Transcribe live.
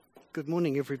Good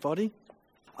morning, everybody.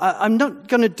 I'm not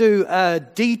going to do a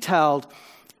detailed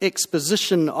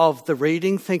exposition of the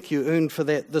reading. Thank you, Un, for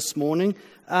that this morning.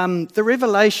 The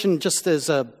Revelation, just as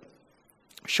a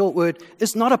short word,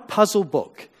 is not a puzzle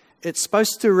book. It's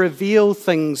supposed to reveal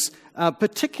things,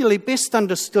 particularly best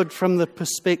understood from the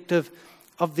perspective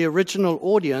of the original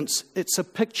audience. It's a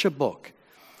picture book.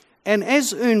 And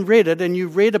as Un read it, and you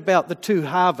read about the two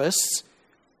harvests,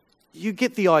 you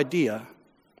get the idea.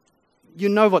 You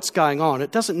know what's going on.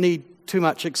 It doesn't need too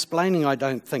much explaining, I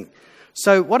don't think.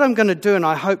 So what I'm going to do, and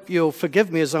I hope you'll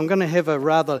forgive me, is I'm going to have a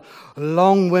rather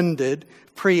long-winded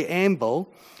preamble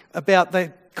about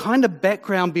the kind of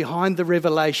background behind the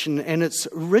Revelation and its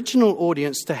original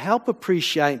audience to help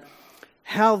appreciate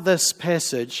how this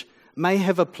passage may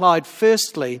have applied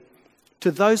firstly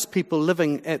to those people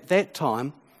living at that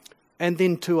time and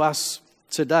then to us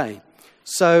today.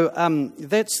 So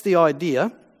that's the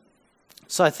idea.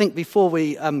 So I think before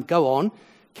we go on,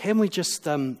 can we just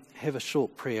have a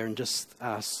short prayer and just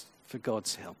ask for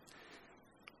God's help?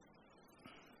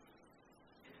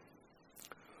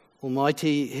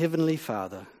 Almighty Heavenly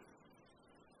Father,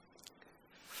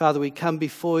 we come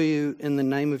before you in the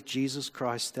name of Jesus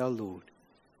Christ our Lord.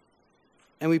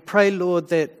 And we pray, Lord,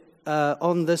 that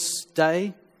on this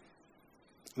day,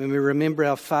 when we remember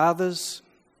our fathers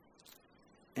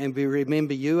and we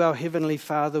remember you, our Heavenly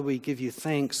Father, we give you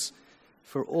thanks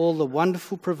for all the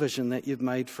wonderful provision that you've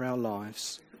made for our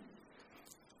lives.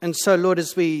 And so, Lord,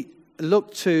 as we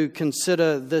look to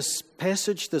consider this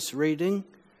passage, this reading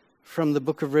from the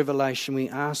book of Revelation, we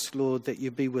ask, Lord, that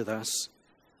you be with us,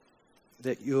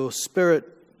 that your Spirit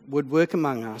would work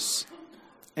among us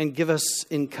and give us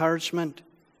encouragement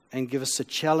and give us a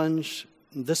challenge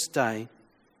this day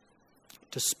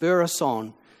to spur us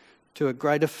on to a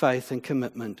greater faith and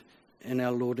commitment in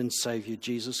our Lord and Saviour,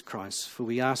 Jesus Christ. For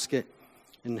we ask it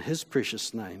in his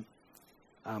precious name.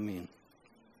 Amen.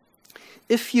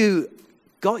 If you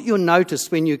got your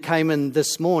notice when you came in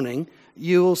this morning,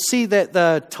 you will see that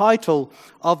the title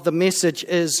of the message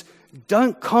is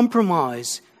Don't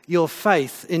Compromise Your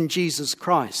Faith in Jesus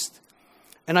Christ.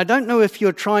 And I don't know if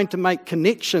you're trying to make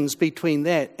connections between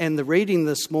that and the reading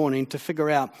this morning to figure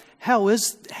out how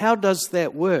does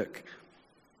that work.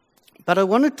 But I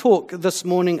want to talk this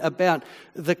morning about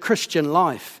the Christian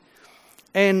life.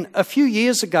 And a few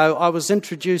years ago, I was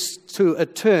introduced to a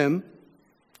term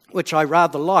which I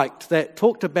rather liked that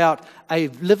talked about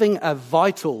living a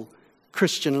vital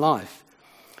Christian life.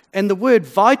 And the word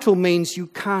vital means you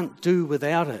can't do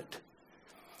without it.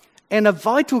 And a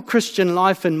vital Christian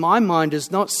life, in my mind, is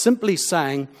not simply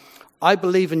saying, I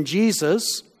believe in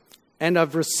Jesus and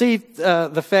I've received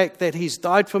the fact that he's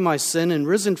died for my sin and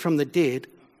risen from the dead.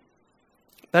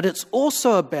 But it's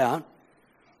also about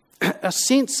a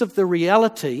sense of the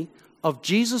reality of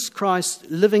Jesus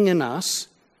Christ living in us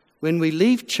when we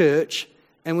leave church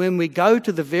and when we go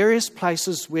to the various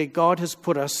places where God has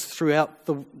put us throughout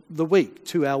the week,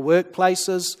 to our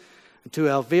workplaces, to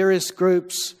our various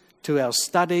groups, to our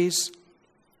studies.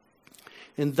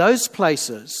 In those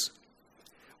places,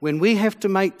 when we have to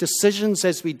make decisions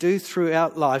as we do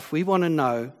throughout life, we want to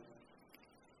know,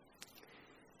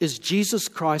 is Jesus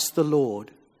Christ the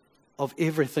Lord of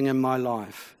everything in my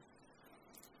life?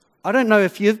 I don't know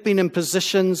if you've been in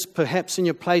positions, perhaps in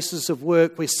your places of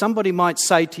work, where somebody might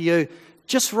say to you,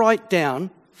 just write down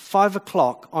 5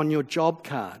 o'clock on your job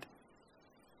card.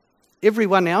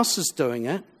 Everyone else is doing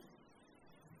it,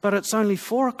 but it's only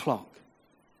 4 o'clock.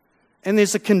 And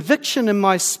there's a conviction in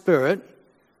my spirit,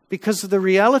 because of the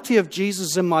reality of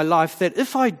Jesus in my life, that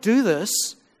if I do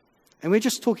this, and we're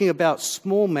just talking about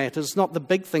small matters, not the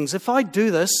big things, if I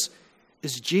do this,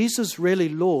 is Jesus really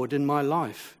Lord in my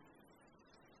life?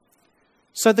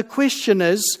 So the question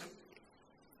is,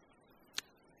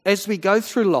 as we go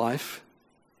through life,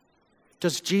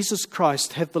 does Jesus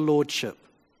Christ have the lordship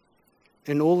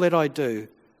in all that I do,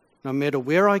 no matter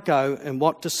where I go and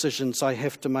what decisions I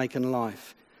have to make in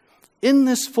life? In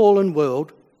this fallen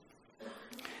world,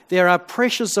 there are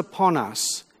pressures upon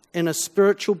us in a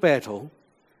spiritual battle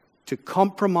to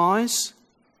compromise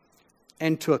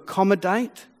and to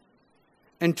accommodate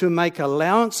and to make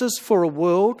allowances for a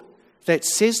world that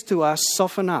says to us,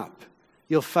 soften up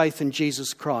your faith in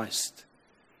Jesus Christ.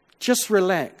 Just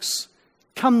relax.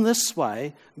 Come this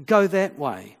way, go that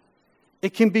way.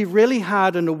 It can be really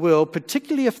hard in a world,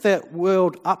 particularly if that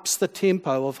world ups the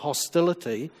tempo of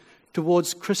hostility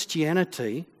towards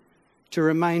Christianity, to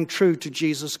remain true to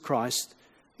Jesus Christ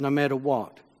no matter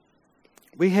what.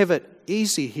 We have it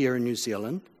easy here in New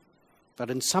Zealand,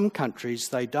 but in some countries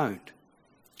they don't.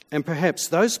 And perhaps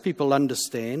those people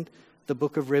understand the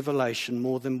book of Revelation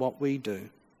more than what we do.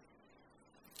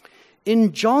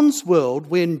 In John's world,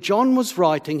 when John was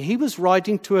writing, he was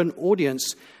writing to an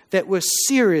audience that were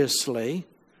seriously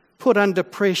put under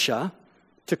pressure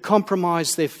to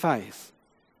compromise their faith,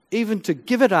 even to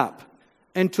give it up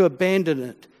and to abandon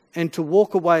it and to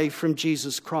walk away from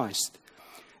Jesus Christ.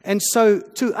 And so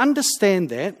to understand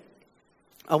that,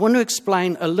 I want to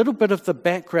explain a little bit of the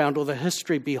background or the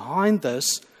history behind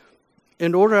this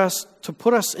in order to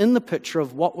put us in the picture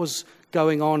of what was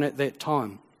going on at that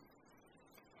time.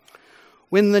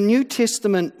 When the New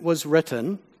Testament was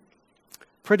written,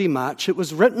 pretty much, it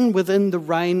was written within the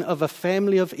reign of a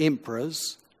family of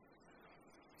emperors,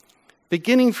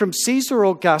 beginning from Caesar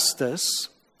Augustus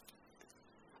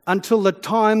until the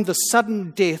time the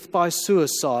sudden death by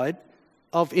suicide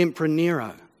of Emperor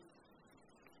Nero.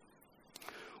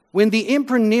 When the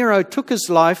Emperor Nero took his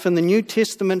life and the New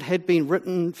Testament had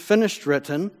been finished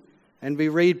written, and we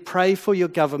read, "Pray for your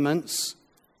governments,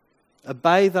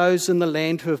 obey those in the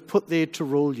land who have put there to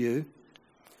rule you."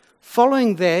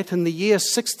 Following that, in the year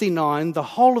 69, the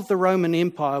whole of the Roman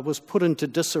Empire was put into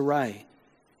disarray.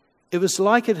 It was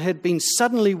like it had been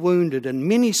suddenly wounded, and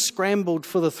many scrambled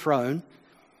for the throne.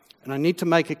 And I need to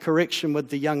make a correction with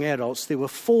the young adults. There were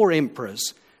 4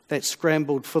 emperors that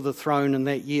scrambled for the throne in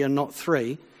that year, not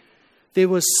 3. There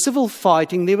was civil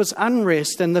fighting, there was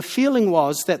unrest, and the feeling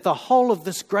was that the whole of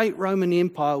this great Roman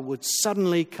Empire would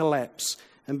suddenly collapse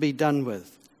and be done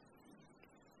with.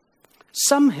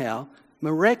 Somehow,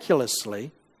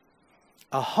 miraculously,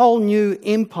 a whole new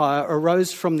empire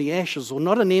arose from the ashes, or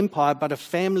not an empire, but a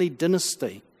family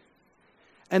dynasty.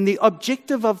 And the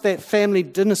objective of that family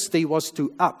dynasty was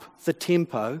to up the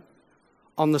tempo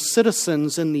on the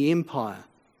citizens in the empire.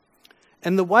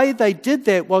 And the way they did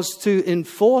that was to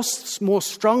enforce more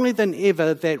strongly than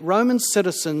ever that Roman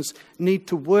citizens need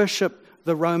to worship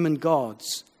the Roman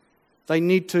gods. They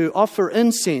need to offer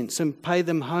incense and pay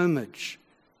them homage.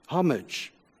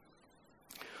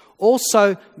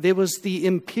 Also, there was the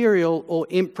imperial or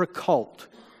emperor cult.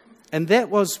 And that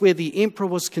was where the emperor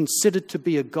was considered to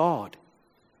be a god.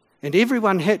 And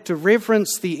everyone had to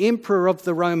reverence the emperor of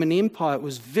the Roman Empire. It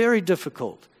was very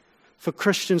difficult for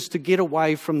Christians to get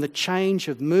away from the change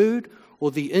of mood or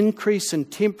the increase in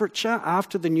temperature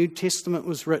after the New Testament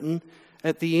was written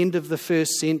at the end of the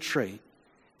first century.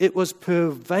 It was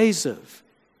pervasive.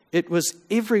 It was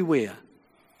everywhere.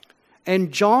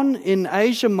 And John in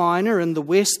Asia Minor in the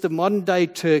west of modern-day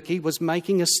Turkey was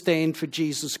making a stand for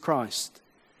Jesus Christ.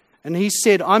 And he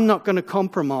said, "I'm not going to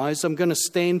compromise. I'm going to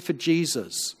stand for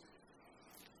Jesus."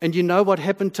 And you know what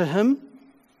happened to him?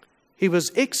 He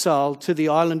was exiled to the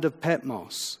island of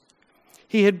Patmos.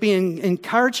 He had been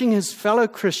encouraging his fellow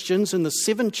Christians in the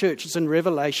 7 churches in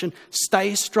Revelation,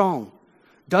 stay strong.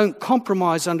 Don't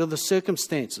compromise under the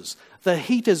circumstances. The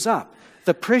heat is up.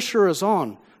 The pressure is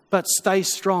on, but stay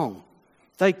strong.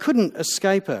 They couldn't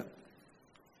escape it.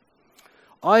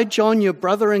 "I, John, your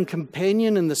brother and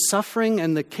companion in the suffering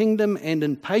and the kingdom and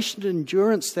in patient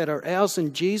endurance that are ours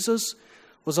in Jesus,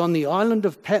 was on the island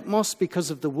of Patmos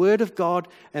because of the word of God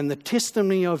and the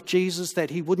testimony of Jesus that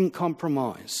he wouldn't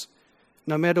compromise,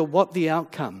 no matter what the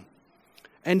outcome.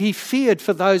 And he feared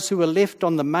for those who were left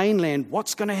on the mainland,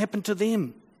 what's going to happen to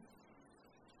them?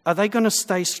 Are they going to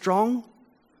stay strong?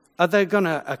 Are they going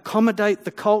to accommodate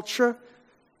the culture?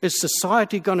 Is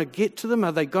society going to get to them?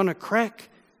 Are they going to crack?"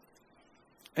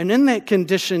 And in that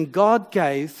condition, God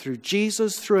gave, through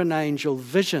Jesus, through an angel,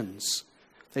 visions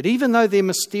that even though they're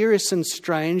mysterious and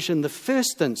strange, in the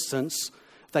first instance,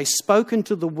 they spoke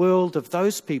into the world of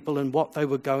those people and what they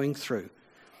were going through.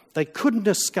 They couldn't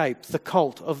escape the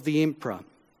cult of the emperor.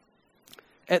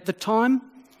 At the time,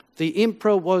 the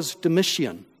emperor was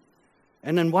Domitian.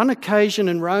 And on one occasion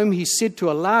in Rome, he said to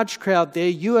a large crowd there,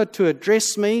 "You are to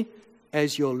address me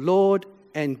as your Lord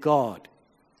and God."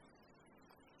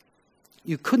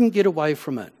 You couldn't get away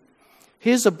from it.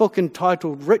 Here's a book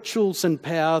entitled Rituals and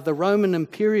Power, the Roman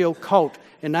Imperial Cult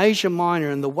in Asia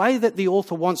Minor. And the way that the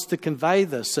author wants to convey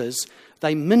this is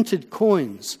they minted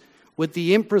coins with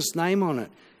the emperor's name on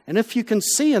it. And if you can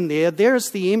see in there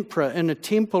is the emperor in a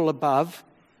temple above,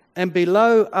 and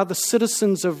below are the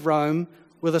citizens of Rome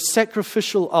with a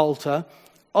sacrificial altar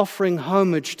offering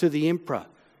homage to the emperor.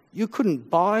 You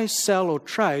couldn't buy, sell, or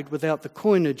trade without the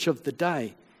coinage of the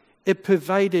day. It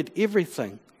pervaded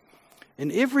everything.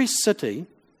 In every city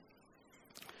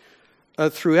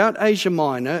throughout Asia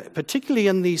Minor, particularly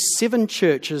in these 7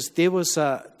 churches, there was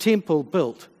a temple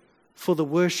built for the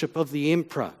worship of the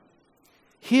emperor.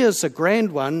 Here's a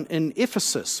grand one in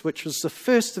Ephesus, which was the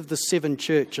first of the 7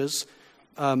 churches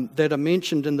that are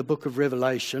mentioned in the book of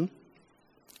Revelation.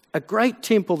 A great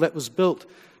temple that was built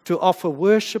to offer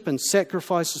worship and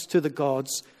sacrifices to the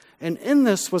gods. And in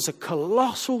this was a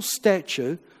colossal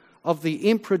statue of the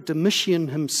Emperor Domitian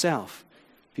himself.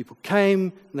 People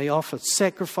came and they offered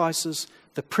sacrifices.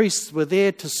 The priests were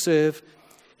there to serve.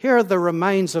 Here are the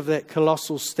remains of that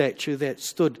colossal statue that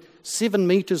stood 7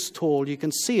 meters tall. You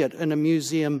can see it in a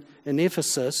museum in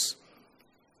Ephesus.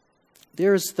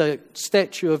 There is the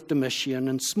statue of Domitian,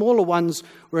 and smaller ones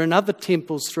were in other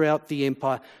temples throughout the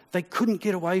empire. They couldn't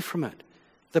get away from it.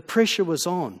 The pressure was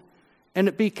on. And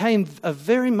it became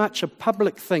very much a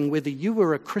public thing, whether you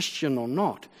were a Christian or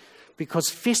not, because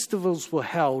festivals were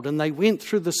held and they went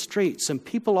through the streets and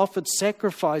people offered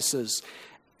sacrifices.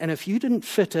 And if you didn't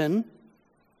fit in,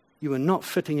 you were not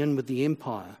fitting in with the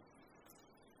empire.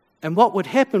 And what would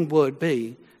happen would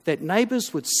be that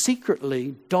neighbours would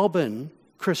secretly dob in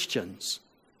Christians,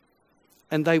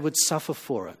 and they would suffer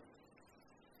for it.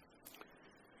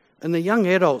 In the young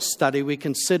adult study, we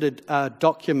considered a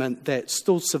document that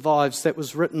still survives that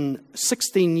was written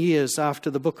 16 years after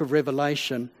the book of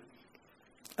Revelation,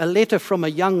 a letter from a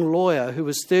young lawyer who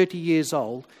was 30 years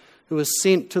old, who was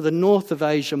sent to the north of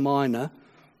Asia Minor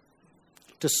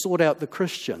to sort out the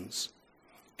Christians.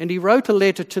 And he wrote a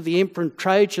letter to the Emperor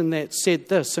Trajan that said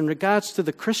this: in regards to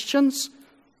the Christians,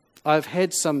 I've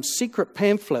had some secret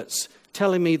pamphlets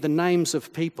telling me the names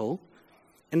of people,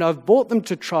 and I've brought them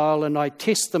to trial and I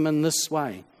test them in this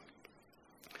way.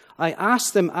 I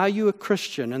ask them, are you a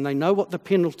Christian? And they know what the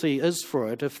penalty is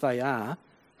for it if they are.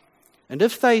 And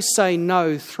if they say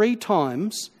no 3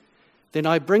 times, then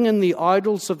I bring in the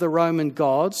idols of the Roman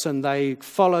gods and they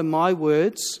follow my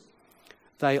words.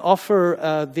 They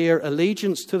offer their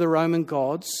allegiance to the Roman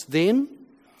gods. Then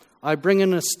I bring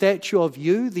in a statue of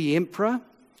you, the emperor,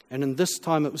 and in this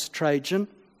time it was Trajan.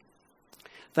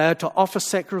 They are to offer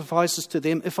sacrifices to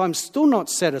them. If I'm still not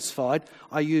satisfied,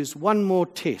 I use one more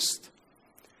test.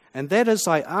 And that is,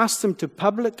 I ask them to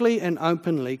publicly and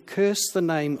openly curse the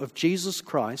name of Jesus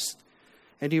Christ.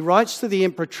 And he writes to the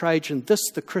Emperor Trajan, this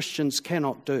the Christians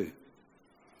cannot do.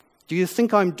 Do you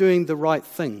think I'm doing the right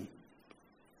thing?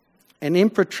 And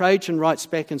Emperor Trajan writes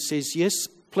back and says, yes,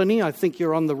 Pliny, I think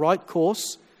you're on the right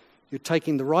course. You're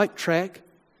taking the right track.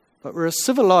 But we're a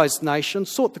civilized nation.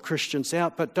 Sort the Christians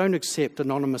out, but don't accept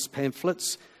anonymous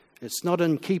pamphlets. It's not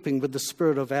in keeping with the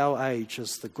spirit of our age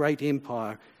as the great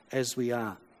empire as we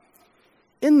are.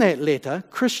 In that letter,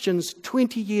 Christians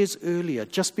 20 years earlier,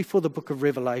 just before the book of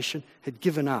Revelation, had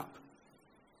given up.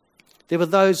 There were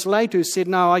those later who said,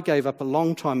 no, I gave up a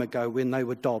long time ago when they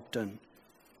were dobbed in.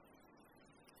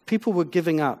 People were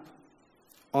giving up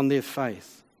on their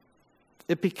faith.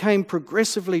 It became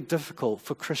progressively difficult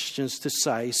for Christians to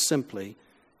say simply,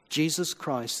 Jesus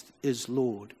Christ is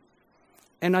Lord.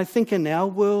 And I think in our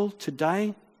world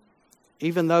today,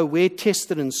 even though we're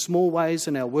tested in small ways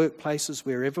in our workplaces,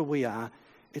 wherever we are,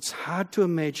 it's hard to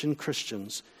imagine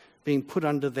Christians being put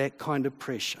under that kind of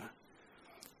pressure.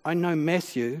 I know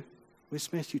Matthew,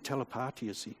 where's Matthew Telepati,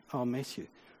 is he? Oh, Matthew.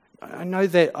 I know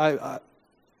that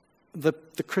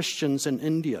the Christians in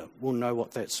India will know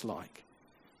what that's like,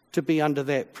 to be under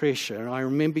that pressure. And I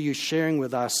remember you sharing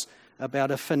with us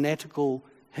about a fanatical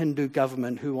Hindu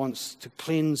government who wants to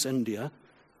cleanse India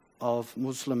of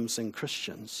Muslims and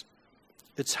Christians.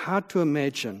 It's hard to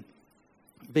imagine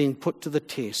being put to the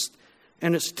test.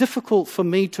 And it's difficult for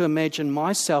me to imagine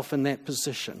myself in that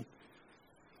position,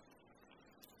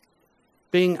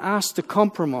 being asked to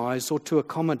compromise or to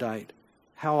accommodate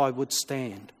how I would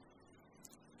stand.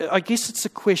 I guess it's a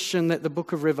question that the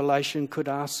book of Revelation could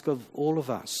ask of all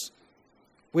of us.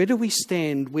 Where do we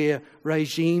stand where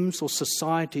regimes or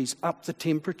societies up the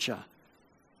temperature?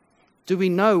 Do we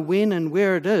know when and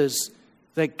where it is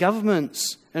that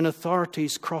governments and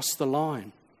authorities cross the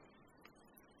line?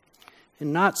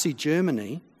 In Nazi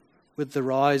Germany, with the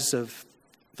rise of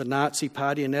the Nazi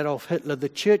Party and Adolf Hitler, the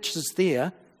churches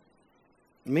there,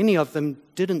 many of them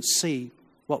didn't see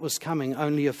what was coming.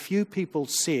 Only a few people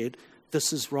said,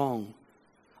 this is wrong.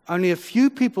 Only a few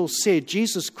people said,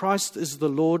 Jesus Christ is the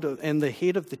Lord and the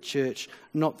head of the church,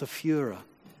 not the Führer.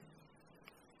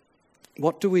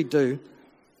 What do we do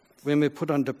when we're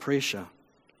put under pressure?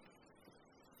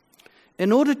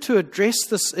 In order to address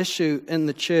this issue in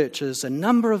the churches, a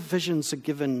number of visions are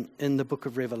given in the book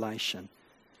of Revelation.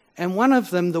 And one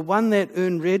of them, the one that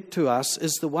Ern read to us,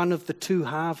 is the one of the 2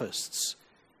 harvests.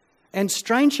 And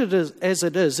strange as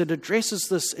it is, it addresses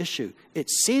this issue. It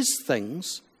says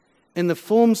things in the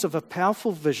forms of a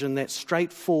powerful vision that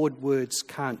straightforward words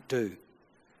can't do.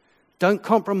 Don't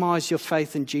compromise your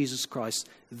faith in Jesus Christ.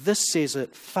 This says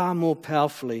it far more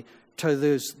powerfully to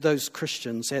those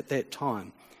Christians at that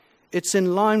time. It's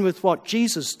in line with what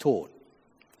Jesus taught.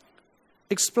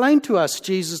 Explain to us,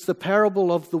 Jesus, the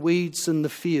parable of the weeds in the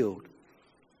field.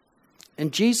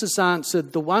 And Jesus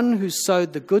answered, "The one who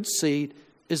sowed the good seed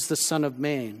is the Son of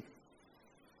Man.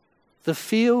 The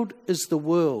field is the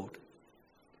world,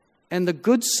 and the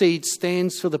good seed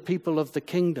stands for the people of the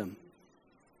kingdom.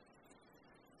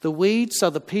 The weeds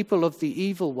are the people of the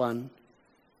evil one,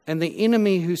 and the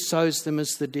enemy who sows them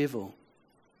is the devil.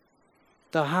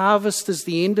 The harvest is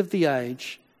the end of the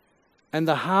age, and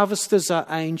the harvesters are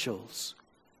angels.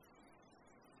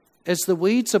 As the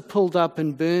weeds are pulled up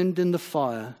and burned in the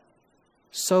fire,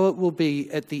 so it will be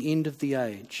at the end of the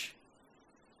age.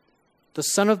 The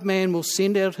Son of Man will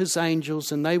send out his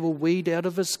angels, and they will weed out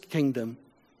of his kingdom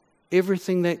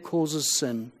everything that causes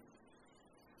sin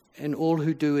and all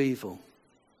who do evil.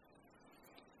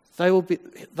 They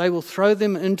will throw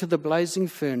them into the blazing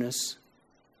furnace,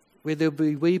 where there will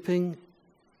be weeping,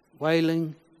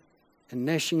 wailing, and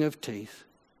gnashing of teeth.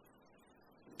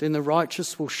 Then the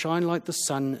righteous will shine like the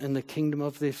sun in the kingdom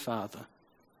of their Father.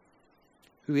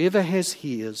 Whoever has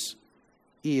ears,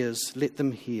 let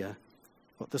them hear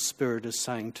what the Spirit is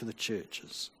saying to the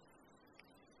churches."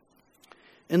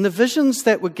 In the visions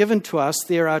that were given to us,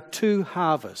 there are 2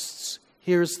 harvests.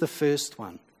 Here is the first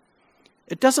one.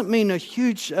 It doesn't mean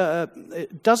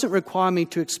it doesn't require me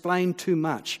to explain too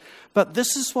much, but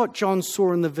this is what John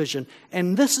saw in the vision,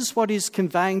 and this is what he's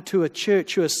conveying to a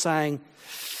church who is saying,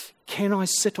 can I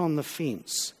sit on the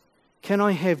fence? Can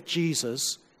I have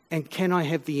Jesus, and can I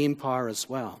have the empire as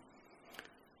well?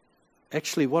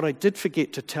 Actually, what I did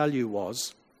forget to tell you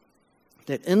was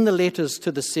that in the letters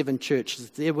to the 7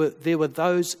 churches, there were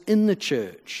those in the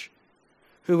church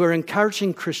who were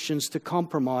encouraging Christians to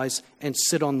compromise and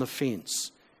sit on the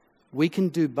fence. We can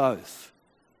do both.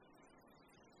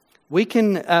 We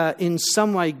can, in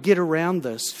some way, get around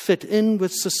this, fit in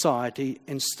with society,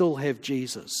 and still have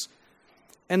Jesus.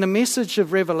 And the message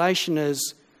of Revelation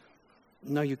is,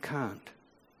 no, you can't.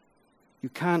 You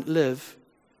can't live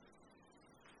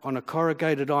on a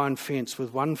corrugated iron fence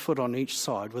with 1 foot on each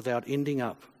side without ending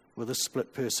up with a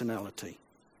split personality.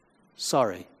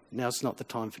 Sorry, now's not the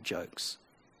time for jokes.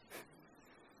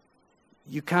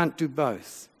 You can't do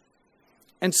both.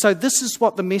 And so this is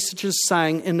what the message is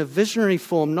saying in a visionary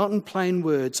form, not in plain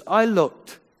words. I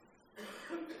looked,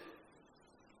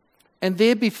 and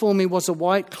there before me was a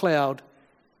white cloud,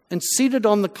 and seated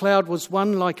on the cloud was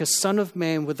one like a son of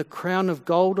man with a crown of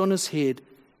gold on his head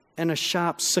and a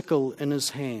sharp sickle in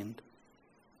his hand.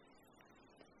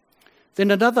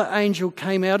 Then another angel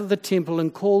came out of the temple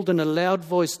and called in a loud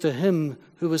voice to him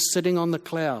who was sitting on the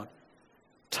cloud,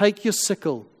 "Take your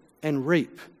sickle and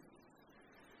reap,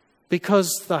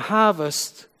 because the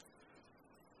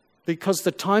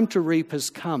time to reap has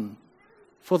come,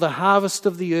 for the harvest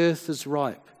of the earth is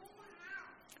ripe."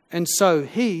 And so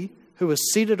he who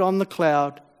was seated on the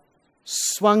cloud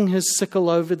swung his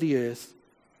sickle over the earth,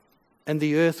 and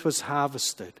the earth was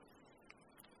harvested.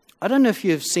 I don't know if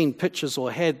you've seen pictures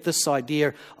or had this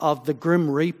idea of the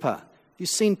Grim Reaper. You've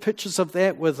seen pictures of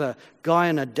that with a guy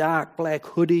in a dark black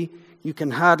hoodie. You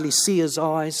can hardly see his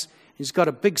eyes. He's got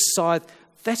a big scythe.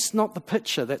 That's not the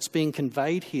picture that's being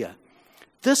conveyed here.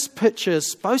 This picture is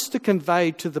supposed to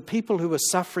convey to the people who were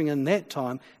suffering in that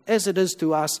time, as it is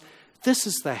to us, this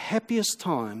is the happiest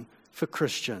time for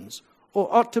Christians,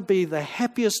 or ought to be the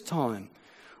happiest time,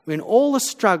 when all the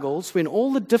struggles, when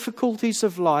all the difficulties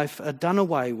of life are done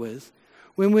away with,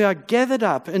 when we are gathered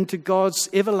up into God's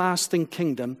everlasting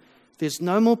kingdom. There's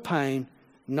no more pain,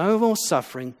 no more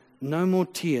suffering, no more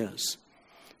tears.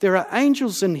 There are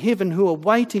angels in heaven who are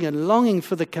waiting and longing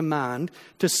for the command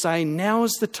to say, now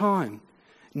is the time.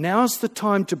 Now is the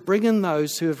time to bring in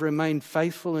those who have remained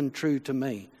faithful and true to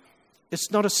me. It's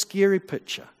not a scary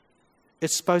picture.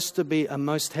 It's supposed to be a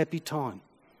most happy time.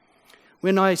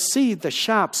 When I see the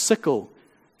sharp sickle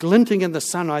glinting in the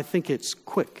sun, I think it's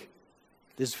quick.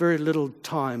 There's very little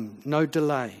time, no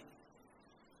delay.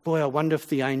 Boy, I wonder if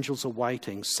the angels are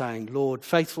waiting, saying, Lord,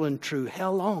 faithful and true,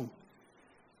 how long?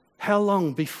 How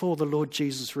long before the Lord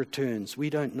Jesus returns? We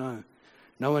don't know.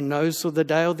 No one knows of the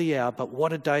day or the hour, but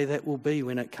what a day that will be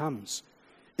when it comes.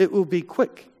 It will be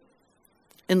quick.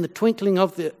 In the twinkling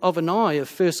of an eye,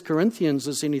 if 1 Corinthians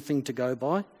is anything to go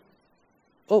by.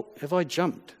 Oh, have I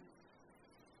jumped?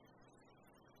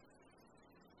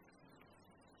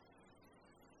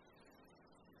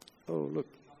 Oh, look.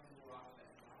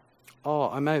 Oh,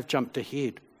 I may have jumped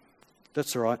ahead.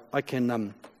 That's all right. I can,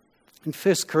 in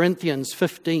 1 Corinthians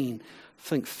 15, I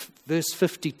think verse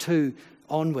 52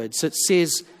 onwards, it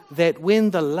says that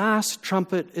when the last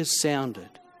trumpet is sounded,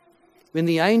 when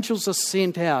the angels are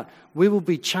sent out, we will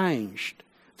be changed.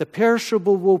 The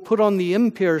perishable will put on the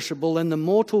imperishable, and the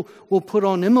mortal will put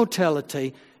on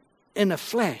immortality in a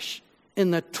flash,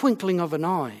 in the twinkling of an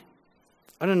eye.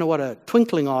 I don't know what a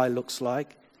twinkling eye looks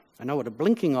like. I know what a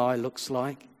blinking eye looks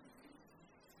like.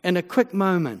 In a quick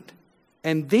moment.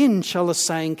 And then shall the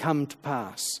saying come to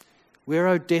pass, where,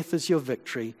 O death, is your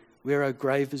victory? Where, O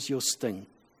grave, is your sting?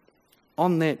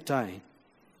 On that day.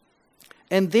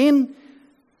 And then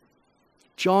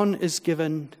John is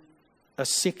given a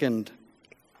second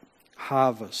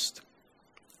harvest,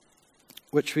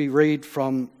 which we read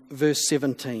from verse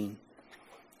 17.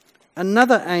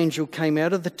 Another angel came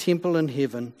out of the temple in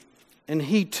heaven, and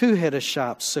he too had a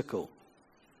sharp sickle.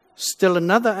 Still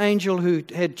another angel who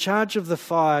had charge of the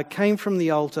fire came from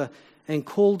the altar and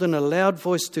called in a loud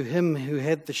voice to him who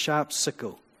had the sharp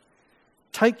sickle,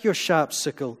 "Take your sharp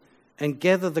sickle and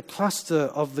gather the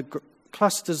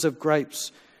clusters of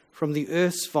grapes from the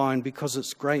earth's vine, because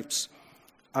its grapes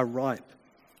are ripe."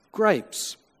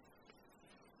 Grapes.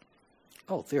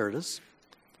 Oh, there it is.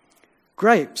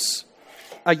 Grapes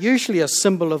are usually a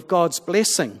symbol of God's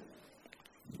blessing.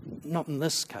 Not in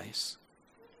this case.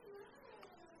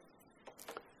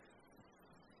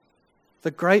 The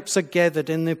grapes are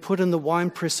gathered and they're put in the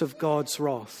winepress of God's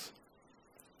wrath.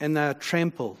 And they are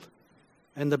trampled.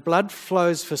 And the blood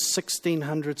flows for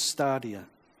 1,600 stadia.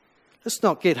 Let's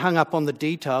not get hung up on the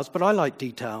details, but I like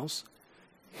details.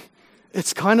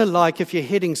 It's kind of like if you're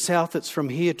heading south, it's from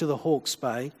here to the Hawke's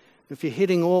Bay. If you're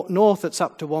heading north, it's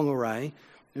up to Whangarei.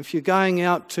 If you're going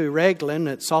out to Raglan,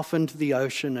 it's off into the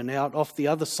ocean and out off the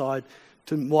other side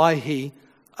to Waihi,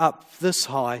 up this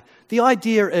high. The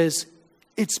idea is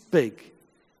it's big.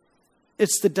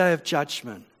 It's the day of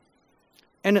judgment.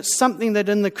 And it's something that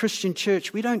in the Christian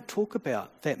church we don't talk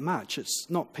about that much. It's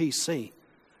not PC.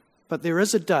 But there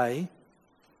is a day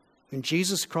when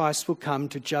Jesus Christ will come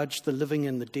to judge the living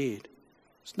and the dead.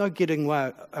 There's no getting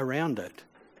around it.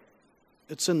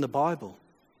 It's in the Bible.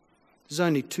 There's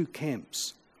only two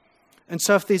camps. And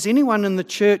so if there's anyone in the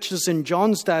churches in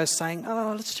John's day saying,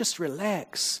 "Oh, let's just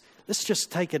relax, let's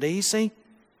just take it easy,"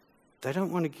 they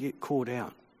don't want to get caught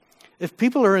out. If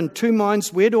people are in two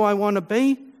minds, where do I want to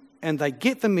be? And they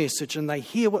get the message and they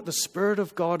hear what the Spirit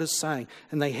of God is saying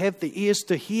and they have the ears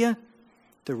to hear,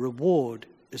 the reward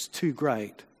is too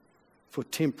great for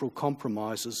temporal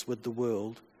compromises with the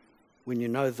world when you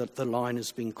know that the line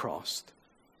has been crossed.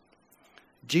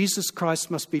 Jesus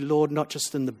Christ must be Lord not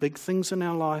just in the big things in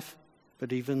our life,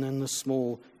 but even in the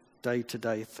small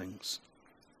day-to-day things.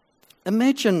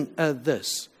 Imagine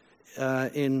this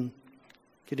in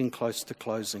getting close to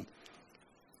closing.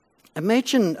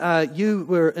 Imagine you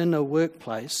were in a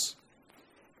workplace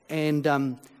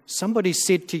and somebody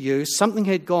said to you, something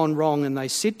had gone wrong, and they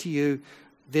said to you,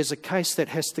 "There's a case that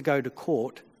has to go to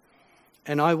court,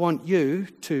 and I want you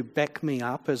to back me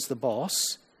up as the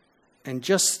boss and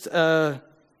just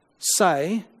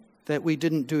say that we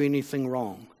didn't do anything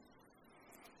wrong."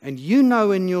 And you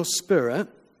know in your spirit,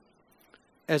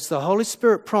 as the Holy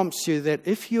Spirit prompts you, that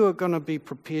if you are going to be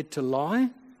prepared to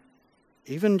lie,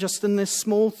 even just in this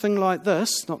small thing like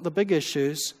this, not the big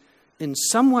issues, in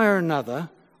some way or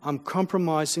another, I'm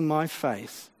compromising my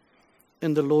faith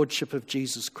in the Lordship of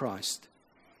Jesus Christ.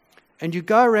 And you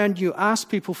go around, you ask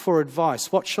people for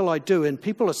advice, what shall I do? And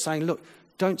people are saying, look,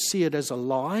 don't see it as a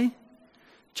lie.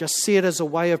 Just see it as a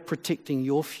way of protecting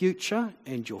your future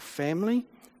and your family,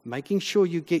 making sure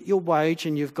you get your wage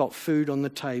and you've got food on the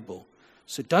table.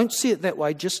 So don't see it that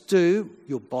way. Just do.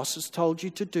 Your boss has told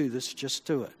you to do this. Just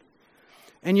do it.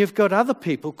 And you've got other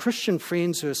people, Christian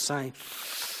friends, who are saying,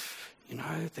 you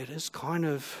know, that is kind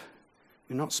of,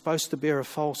 you're not supposed to bear a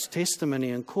false testimony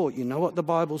in court. You know what the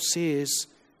Bible says.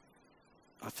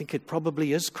 I think it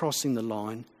probably is crossing the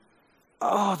line.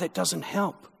 Oh, that doesn't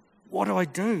help. What do I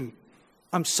do?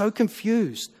 I'm so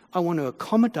confused. I want to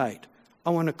accommodate.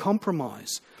 I want to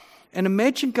compromise. And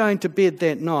imagine going to bed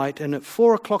that night and at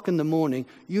 4 o'clock in the morning,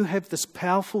 you have this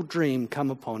powerful dream come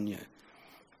upon you.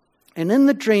 And in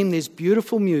the dream, there's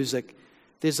beautiful music.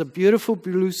 There's a beautiful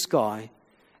blue sky.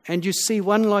 And you see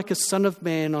one like a son of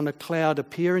man on a cloud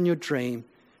appear in your dream.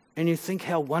 And you think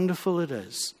how wonderful it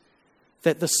is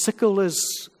that the sickle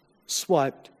is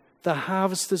swiped, the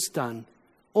harvest is done,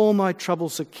 all my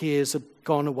troubles or cares are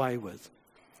gone away with.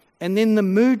 And then the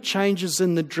mood changes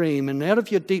in the dream, and out of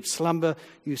your deep slumber,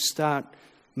 you start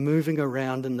moving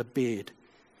around in the bed.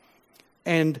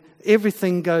 And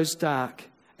everything goes dark,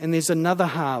 and there's another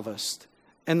harvest.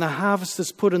 And the harvest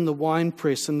is put in the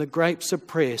winepress, and the grapes are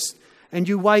pressed. And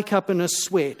you wake up in a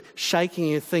sweat, shaking,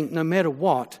 and you think, no matter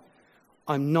what,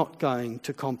 I'm not going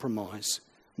to compromise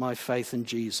my faith in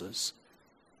Jesus.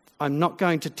 I'm not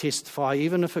going to testify,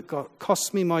 even if it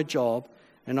costs me my job,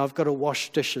 and I've got to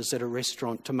wash dishes at a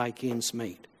restaurant to make ends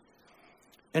meet.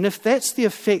 And if that's the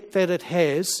effect that it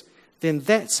has, then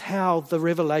that's how the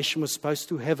revelation was supposed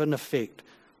to have an effect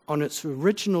on its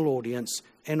original audience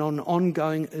and on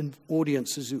ongoing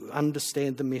audiences who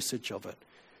understand the message of it.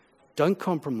 Don't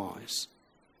compromise,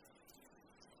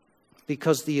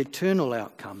 because the eternal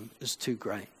outcome is too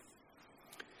great.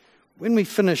 When we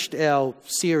finished our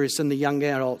series in the young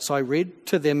adults, I read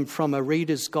to them from a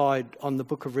reader's guide on the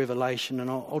book of Revelation, and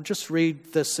I'll just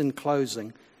read this in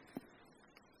closing.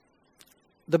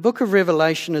 The book of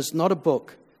Revelation is not a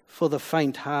book for the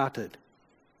faint-hearted.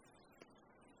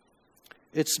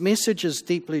 Its message is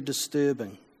deeply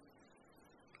disturbing.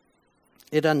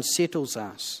 It unsettles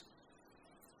us.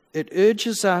 It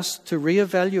urges us to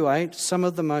reevaluate some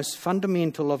of the most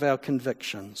fundamental of our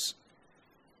convictions,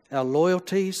 our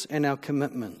loyalties and our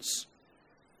commitments.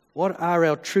 What are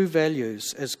our true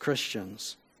values as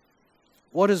Christians?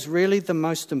 What is really the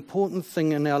most important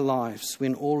thing in our lives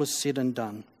when all is said and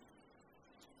done?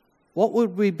 What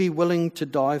would we be willing to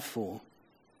die for?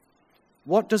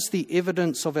 What does the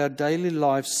evidence of our daily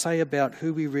lives say about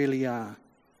who we really are?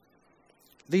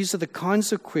 These are the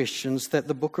kinds of questions that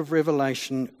the book of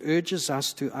Revelation urges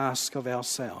us to ask of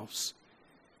ourselves.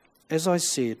 As I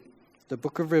said, the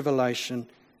book of Revelation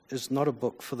is not a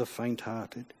book for the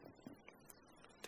faint-hearted.